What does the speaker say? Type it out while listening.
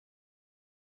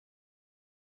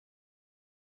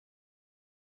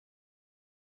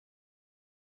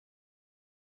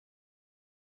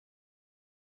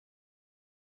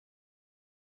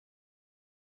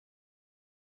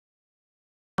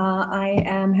I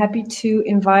am happy to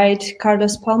invite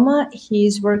Carlos Palma.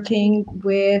 He's working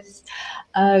with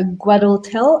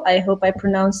Guadaltel, I hope I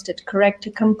pronounced it correct,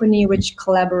 a company which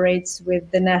collaborates with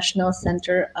the National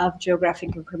Center of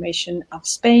Geographic Information of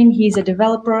Spain. He's a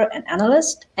developer and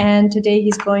analyst, and today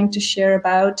he's going to share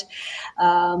about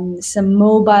some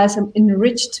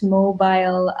enriched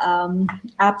mobile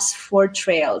apps for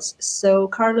trails. So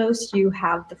Carlos, you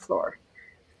have the floor.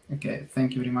 Okay,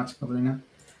 thank you very much, Carolina.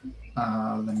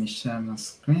 Let me share my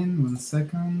screen, 1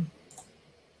 second.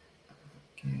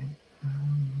 Okay.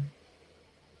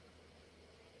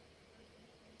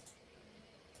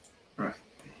 Right.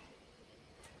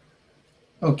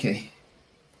 Okay,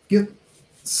 good.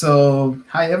 So,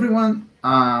 hi everyone.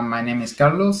 My name is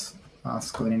Carlos.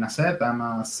 As Carolina said, I'm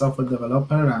a software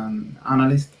developer and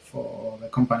analyst for the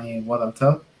company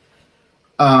Guadaltel.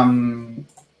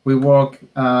 We work,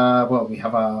 we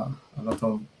have a lot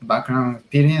of background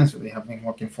experience. We have been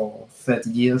working for 30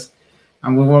 years,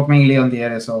 and we work mainly on the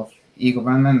areas of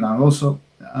e-government and also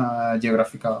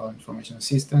geographical information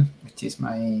systems, which is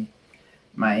my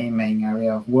main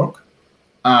area of work.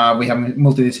 We have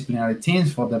multidisciplinary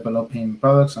teams for developing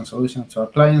products and solutions to our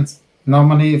clients,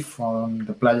 normally from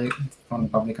the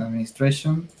public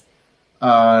administration,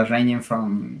 ranging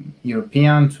from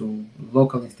European to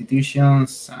local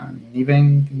institutions, and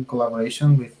even in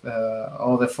collaboration with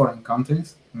other foreign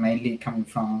countries, mainly coming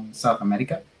from South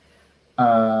America.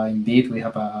 Indeed, we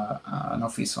have an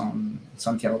office on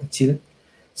Santiago de Chile,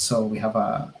 so we have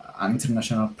an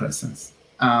international presence.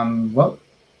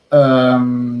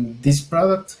 This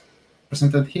product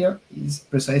presented here is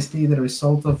precisely the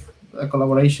result of a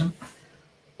collaboration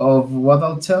of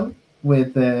Guadaltel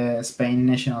with the Spain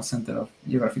National Center of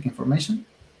Geographic Information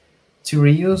to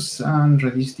reuse and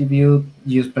redistribute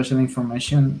geospatial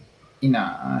information in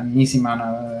an easy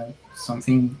manner,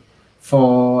 something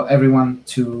for everyone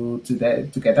to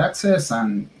get access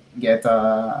and get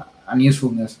an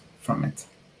usefulness from it.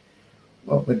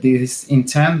 Well, with this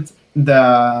intent,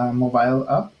 the mobile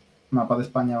app, Mapa de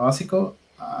España Básico,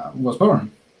 was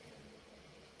born.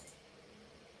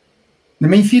 The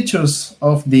main features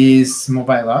of this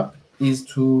mobile app is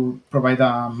to provide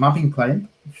a mapping client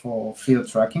for field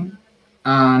tracking,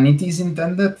 and it is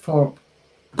intended for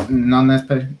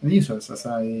non-expert users, as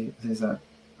I said.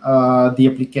 The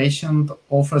application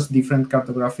offers different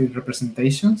cartographic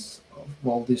representations of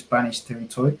all the Spanish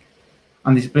territory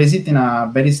and displays it in a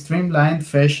very streamlined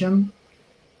fashion,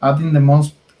 adding the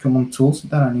most common tools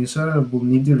that a user will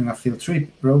need during a field trip,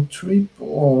 road trip,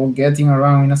 or getting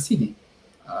around in a city.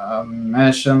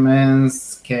 Measurements,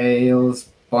 scales,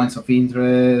 points of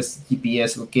interest,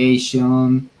 GPS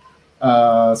location,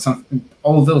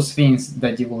 all those things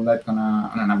that you will like on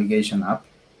a navigation app.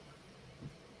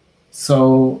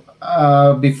 So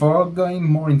before going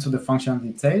more into the functional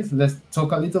details, let's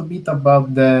talk a little bit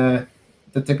about the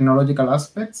technological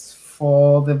aspects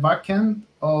for the backend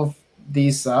of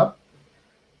this app.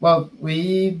 Well,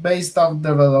 we based our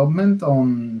development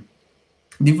on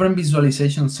different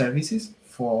visualization services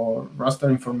for raster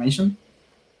information,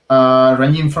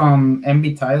 ranging from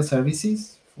MB tile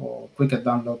services for quicker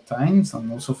download times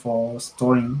and also for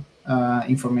storing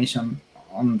information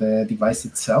on the device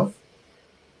itself.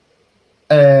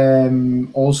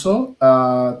 Also,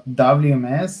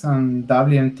 WMS and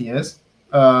WMTS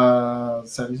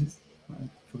services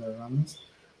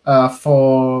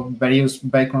for various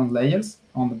background layers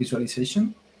on the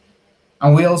visualization.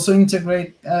 And we also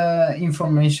integrate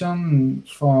information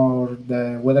for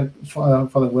the weather for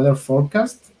the weather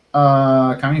forecast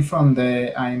coming from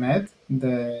the IMED,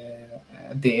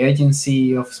 the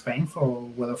agency of Spain for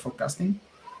weather forecasting,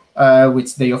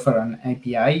 which they offer an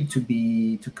API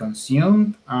to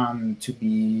consume and to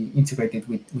be integrated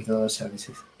with other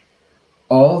services.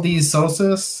 All these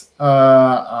sources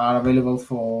are available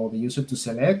for the user to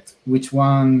select which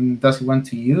one does he want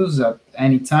to use at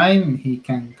any time. He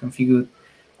can configure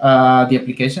the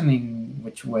application in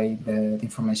which way the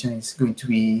information is going to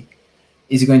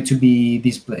be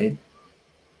displayed.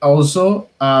 Also,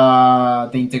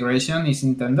 the integration is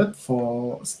intended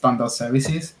for standard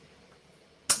services,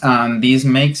 and this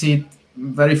makes it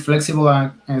very flexible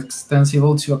and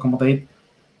extensible to accommodate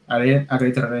a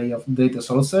greater array of data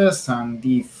sources, and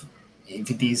if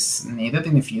it is needed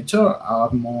in the future,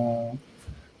 add more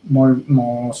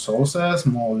sources,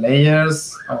 more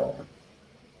layers, or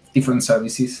different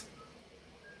services.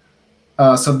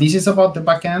 So this is about the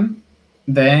backend.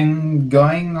 Then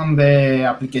going on the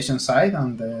application side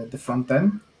and the front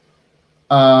end,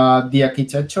 the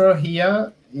architecture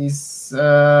here is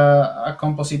a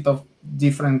composite of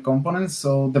different components.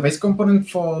 So the base component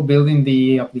for building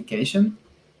the application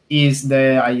is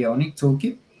the Ionic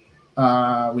toolkit,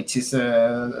 which is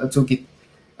a toolkit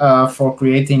for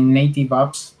creating native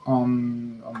apps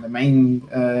on the main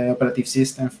operative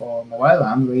system for mobile,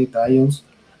 Android, iOS,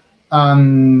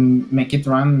 and make it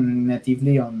run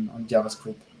natively on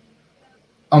JavaScript.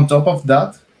 On top of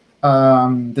that,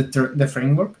 the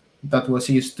framework that was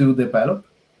used to develop,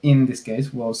 in this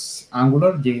case, was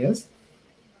AngularJS,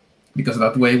 because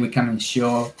that way we can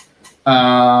ensure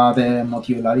the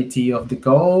modularity of the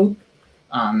code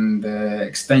and the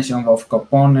extension of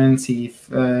components if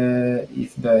the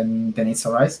needs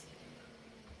arise.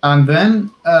 And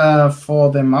then for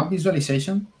the map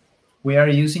visualization, we are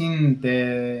using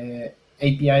the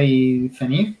API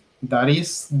FENIF. That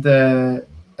is the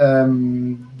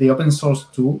open source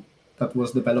tool that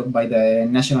was developed by the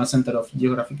National Center of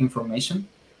Geographic Information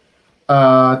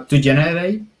to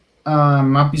generate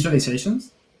map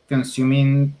visualizations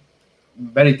consuming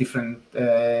very different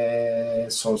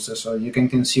sources. So you can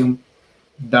consume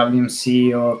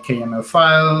WMC or KML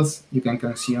files, you can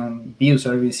consume view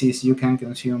services, you can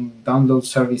consume download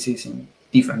services in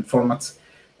different formats,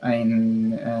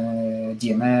 in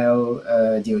GML,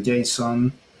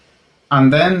 GeoJSON,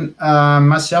 and then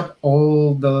mash up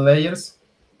all the layers,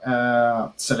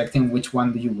 selecting which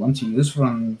one do you want to use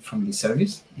from the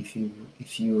service, if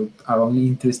you are only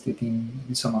interested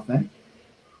in some of them,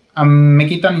 and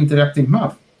make it an interactive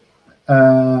map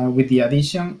with the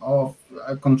addition of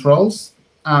controls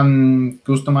and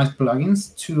customized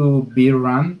plugins to be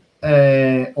run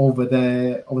over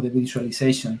the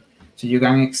visualization. So you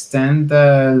can extend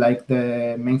like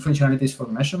the main functionalities for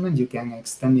measurement. You can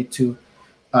extend it to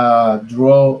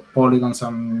draw polygons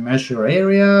and measure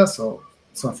areas or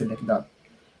something like that.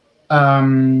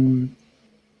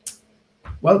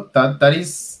 Well, that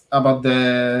is about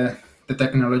the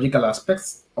technological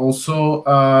aspects. Also,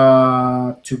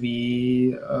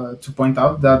 to point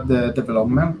out that the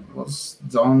development was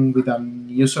done with an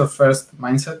user-first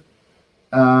mindset,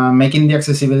 making the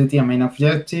accessibility a main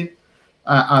objective,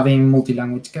 adding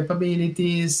multi-language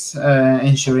capabilities,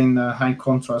 ensuring the high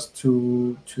contrast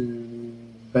to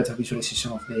better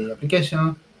visualization of the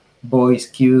application, voice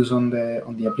cues on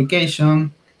the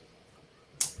application.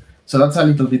 So that's a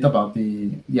little bit about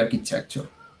the architecture.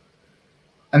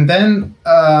 And then,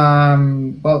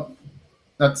 well,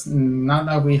 now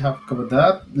that we have covered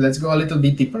that, let's go a little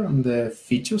bit deeper on the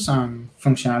features and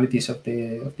functionalities of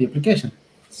the application.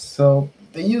 So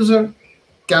the user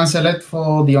can select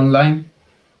for the online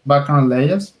background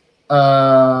layers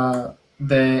the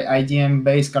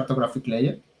IGN-based cartographic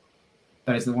layer.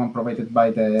 That is the one provided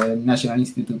by the National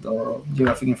Institute of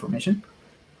Geographic Information.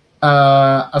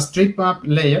 A street map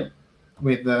layer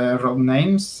with road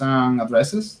names and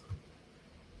addresses,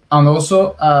 and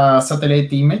also a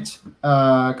satellite image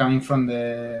coming from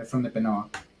the PNOA.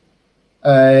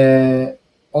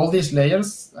 All these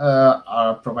layers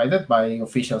are provided by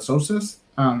official sources,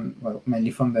 well,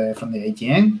 mainly from the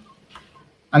AGN.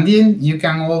 And then you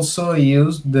can also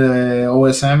use the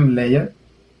OSM layer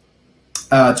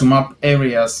to map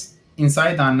areas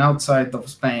inside and outside of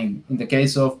Spain. In the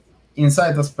case of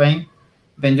inside of Spain,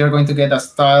 then you're going to get a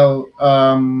style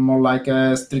more like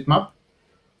a street map.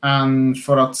 And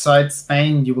for outside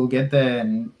Spain, you will get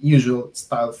the usual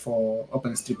style for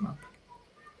OpenStreetMap.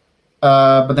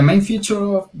 But the main feature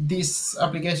of this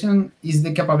application is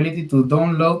the capability to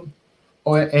download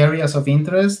areas of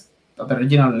interest at the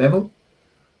regional level,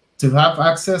 to have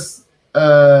access,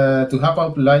 to have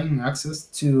outlying access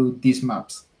to these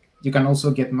maps. You can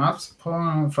also get maps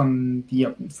from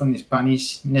the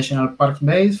Spanish National Park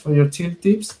base for your field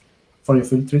trips.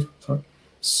 Sorry.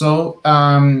 So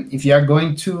if you are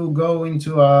going to go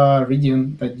into a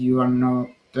region that you are not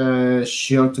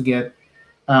sure to get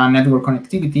network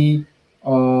connectivity,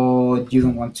 or you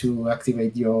don't want to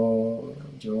activate your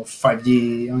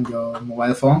 5G on your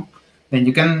mobile phone, then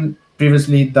you can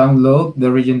previously download the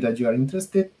region that you are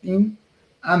interested in,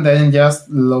 and then just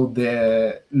load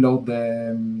the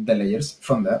layers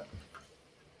from there.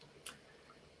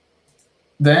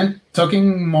 Then,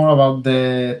 talking more about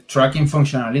the tracking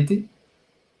functionality,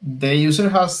 the user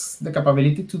has the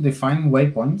capability to define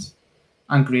waypoints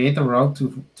and create a route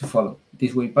to follow.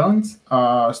 These waypoints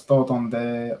are stored on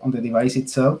the device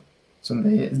itself, so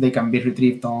they can be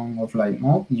retrieved on offline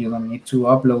mode. You don't need to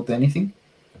upload anything.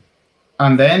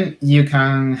 And then you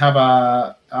can have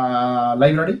a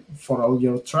library for all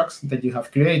your tracks that you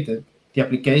have created. The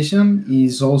application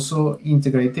is also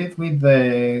integrated with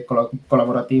the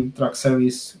collaborative track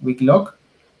service Wikilog.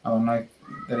 I don't know if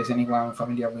there is anyone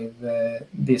familiar with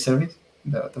this service,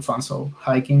 the fans of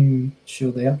hiking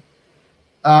show there.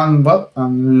 And well,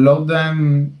 load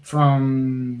them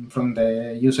from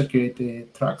the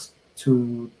user-created tracks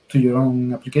to your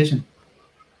own application.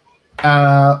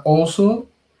 Also,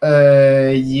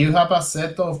 you have a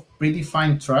set of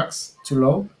predefined tracks to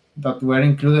load that were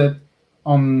included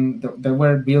that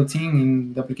were built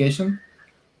in the application.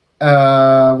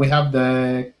 We have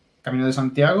the Camino de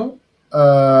Santiago,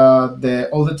 all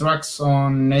the tracks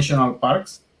on national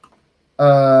parks,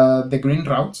 the green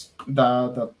routes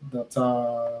that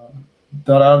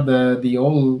are the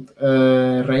old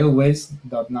railways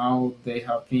that now they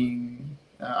have been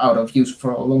out of use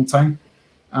for a long time,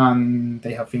 and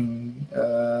they have been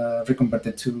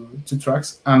reconverted to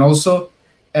tracks, and also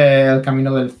El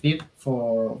Camino del Cid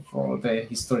for the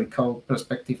historical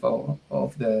perspective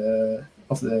of the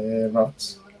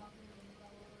routes.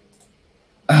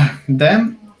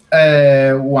 Then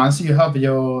once you have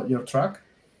your track,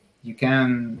 you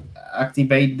can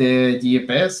activate the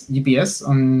GPS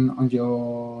on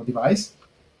your device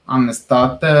and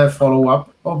start the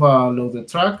follow-up of a loaded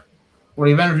track, or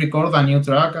even record a new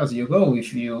track as you go.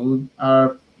 If you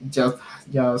are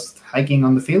just hiking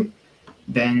on the field,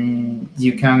 then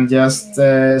you can just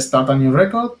start a new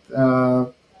record,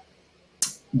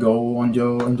 go on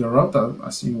your route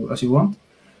as you want,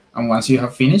 and once you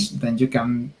have finished, then you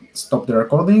can stop the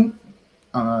recording,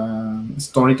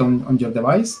 store it on your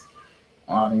device,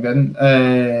 or even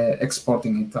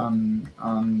exporting it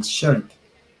and share it.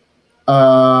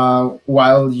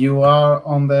 While you are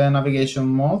on the navigation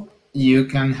mode, you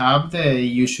can have the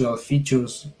usual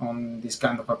features on this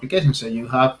kind of application. So you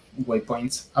have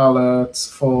waypoints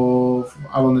alerts for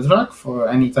along the track. For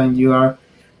any time you are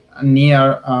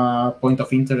near a point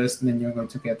of interest, then you're going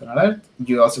to get an alert.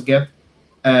 You also get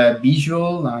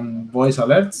visual and voice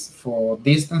alerts for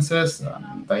distances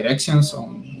and directions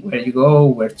on where you go,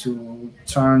 where to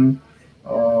turn,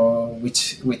 or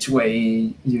which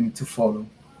way you need to follow.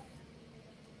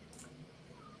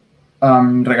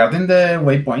 Regarding the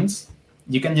waypoints,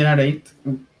 you can generate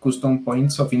custom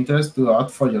points of interest to add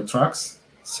for your tracks,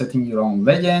 setting your own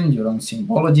legend, your own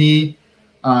symbology,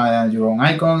 your own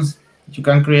icons. You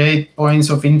can create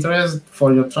points of interest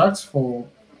for your tracks for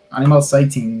animal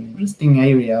sighting, resting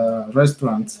area,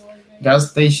 restaurants,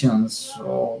 gas stations,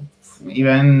 or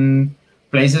even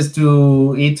places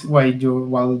to eat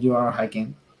while you are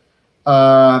hiking.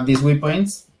 These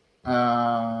waypoints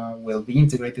will be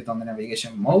integrated on the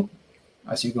navigation mode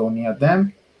as you go near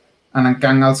them, and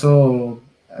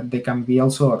they can be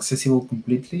also accessible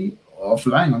completely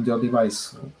offline on your device.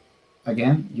 So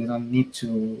again, you don't need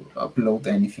to upload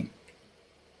anything.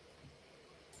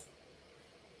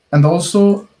 And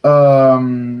also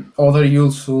other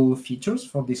useful features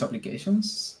for these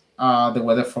applications: the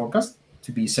weather forecast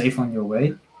to be safe on your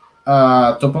way,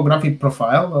 topographic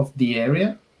profile of the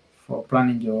area for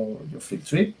planning your field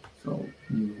trip, so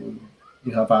you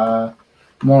have a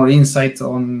more insight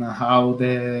on how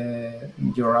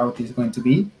your route is going to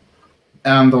be,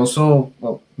 and also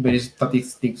various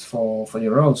statistics for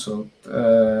your road, so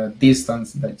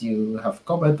distance that you have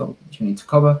covered or you need to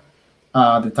cover,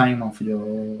 the time of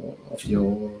your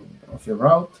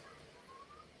route,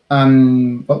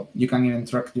 and you can even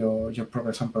track your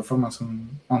progress and performance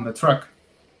on the track.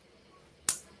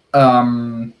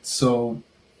 So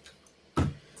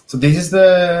this is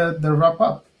the wrap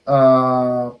up.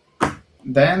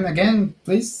 Then again,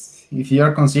 please, if you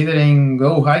are considering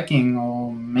go hiking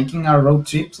or making a road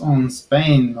trip on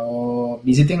Spain or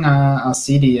visiting a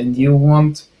city and you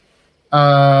want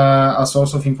a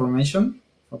source of information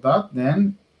for that,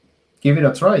 then give it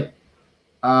a try.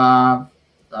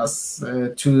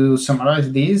 To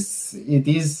summarize this, it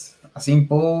is a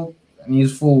simple and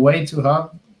useful way to have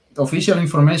official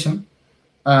information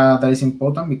that is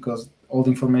important because all the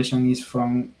information is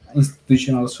from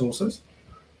institutional sources.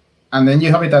 And then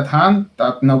you have it at hand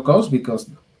at no cost because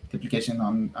the application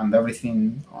and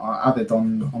everything added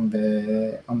on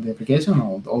the application,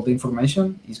 all the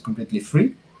information is completely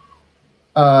free.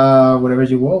 Wherever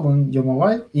you go on your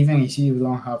mobile, even if you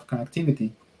don't have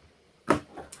connectivity.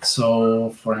 So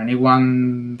for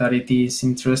anyone that it is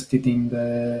interested in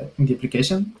the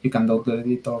application, you can download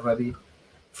it already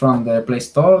from the Play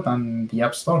Store and the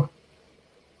App Store.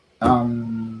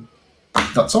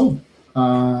 That's all.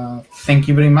 Thank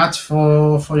you very much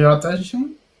for your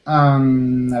attention,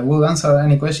 and I will answer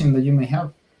any question that you may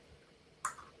have.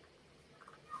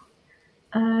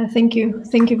 Thank you.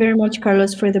 Thank you very much,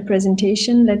 Carlos, for the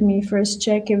presentation. Let me first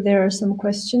check if there are some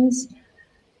questions.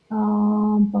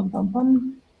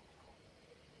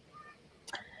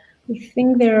 I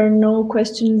think there are no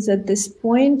questions at this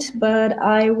point, but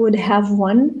I would have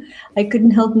one. I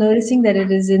couldn't help noticing that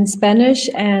it is in Spanish,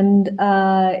 and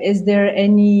is there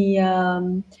any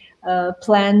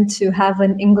plan to have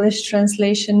an English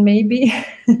translation maybe?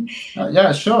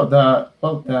 Yeah, sure.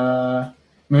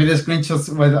 Maybe the screenshots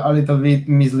were a little bit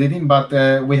misleading, but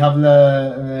we have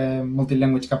the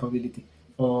multi-language capability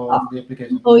for the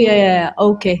application. Oh yeah.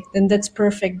 Okay, then that's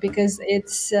perfect because it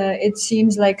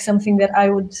seems like something that I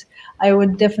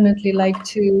would definitely like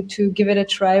to give it a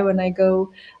try when I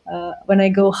go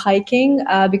hiking.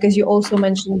 Because you also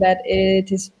mentioned that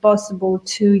it is possible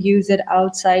to use it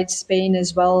outside Spain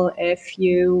as well if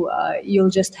you'll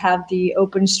just have the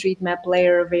OpenStreetMap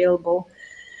layer available.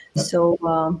 Yep. So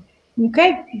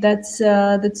okay, that's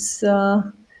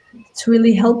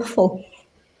really helpful.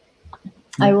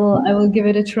 I will give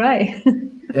it a try.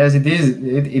 Yes, it is.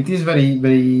 It is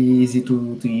very easy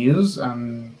to use,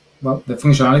 and well, the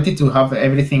functionality to have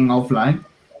everything offline,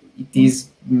 it is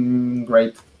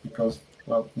great because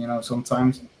well,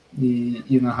 sometimes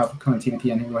you don't have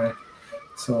connectivity anywhere,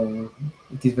 so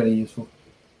it is very useful.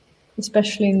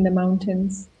 Especially in the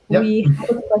mountains. Yep. We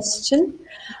have a question.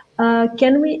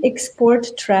 Can we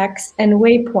export tracks and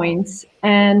waypoints,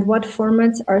 and what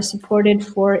formats are supported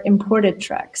for imported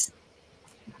tracks?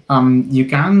 You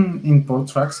can import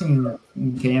tracks in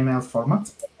KML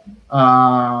format.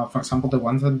 For example, the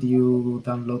ones that you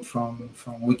download from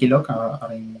Wikiloc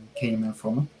are in KML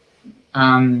format,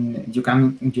 and you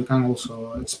can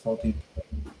also export it.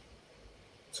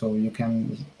 So you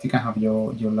can have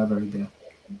your library there.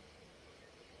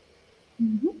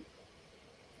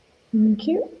 Thank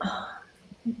you.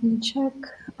 Let me check.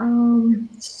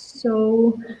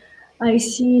 So I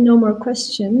see no more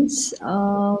questions.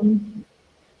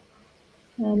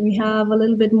 And we have a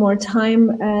little bit more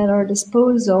time at our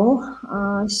disposal.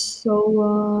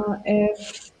 So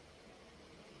if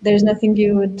there's nothing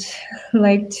you would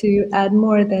like to add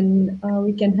more, then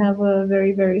we can have a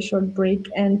very short break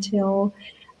until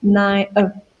my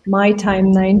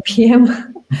time, 9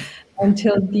 p.m.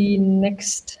 until the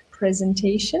next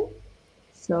presentation.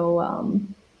 So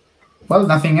well,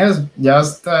 nothing else.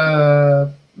 Just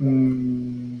well,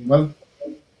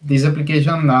 this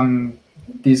application and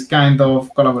this kind of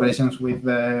collaborations with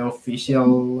the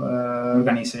official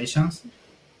organizations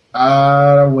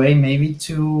are a way maybe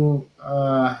to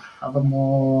have a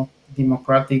more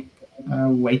democratic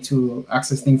way to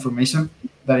access the information,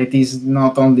 that it is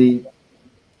not only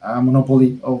a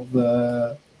monopoly of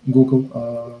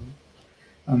Google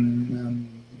and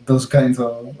those kinds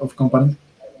of companies,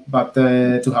 but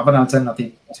to have an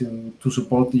alternative to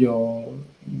support your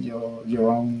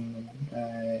own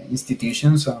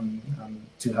institutions and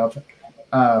to have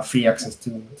free access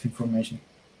to information.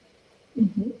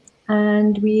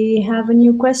 And we have a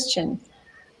new question.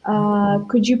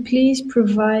 Could you please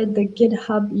provide the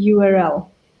GitHub URL?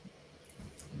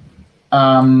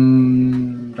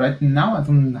 Right now, I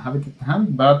don't have it at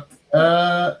hand, but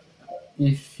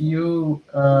if you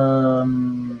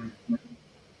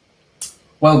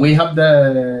well, we have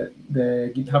the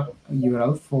GitHub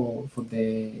URL for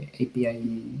the API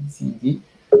CMD.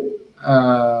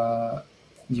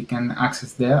 You can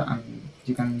access there and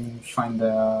you can find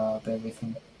the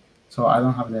everything. So I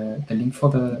don't have the link for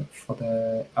the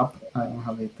app. I don't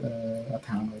have it at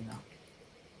hand right now.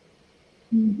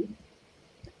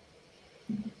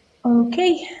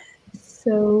 Okay,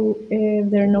 so if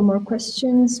there are no more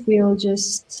questions, we'll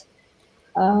just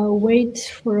wait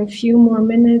for a few more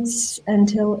minutes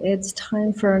until it's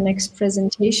time for our next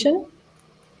presentation.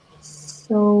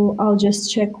 So I'll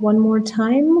just check one more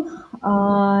time.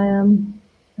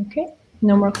 Okay,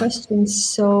 no more questions.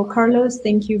 So Carlos,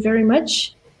 thank you very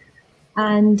much.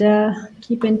 And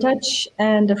keep in touch,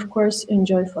 and of course,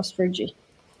 enjoy FOSS4G.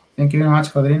 Thank you very much,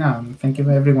 Quadrina, and thank you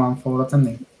everyone for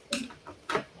attending.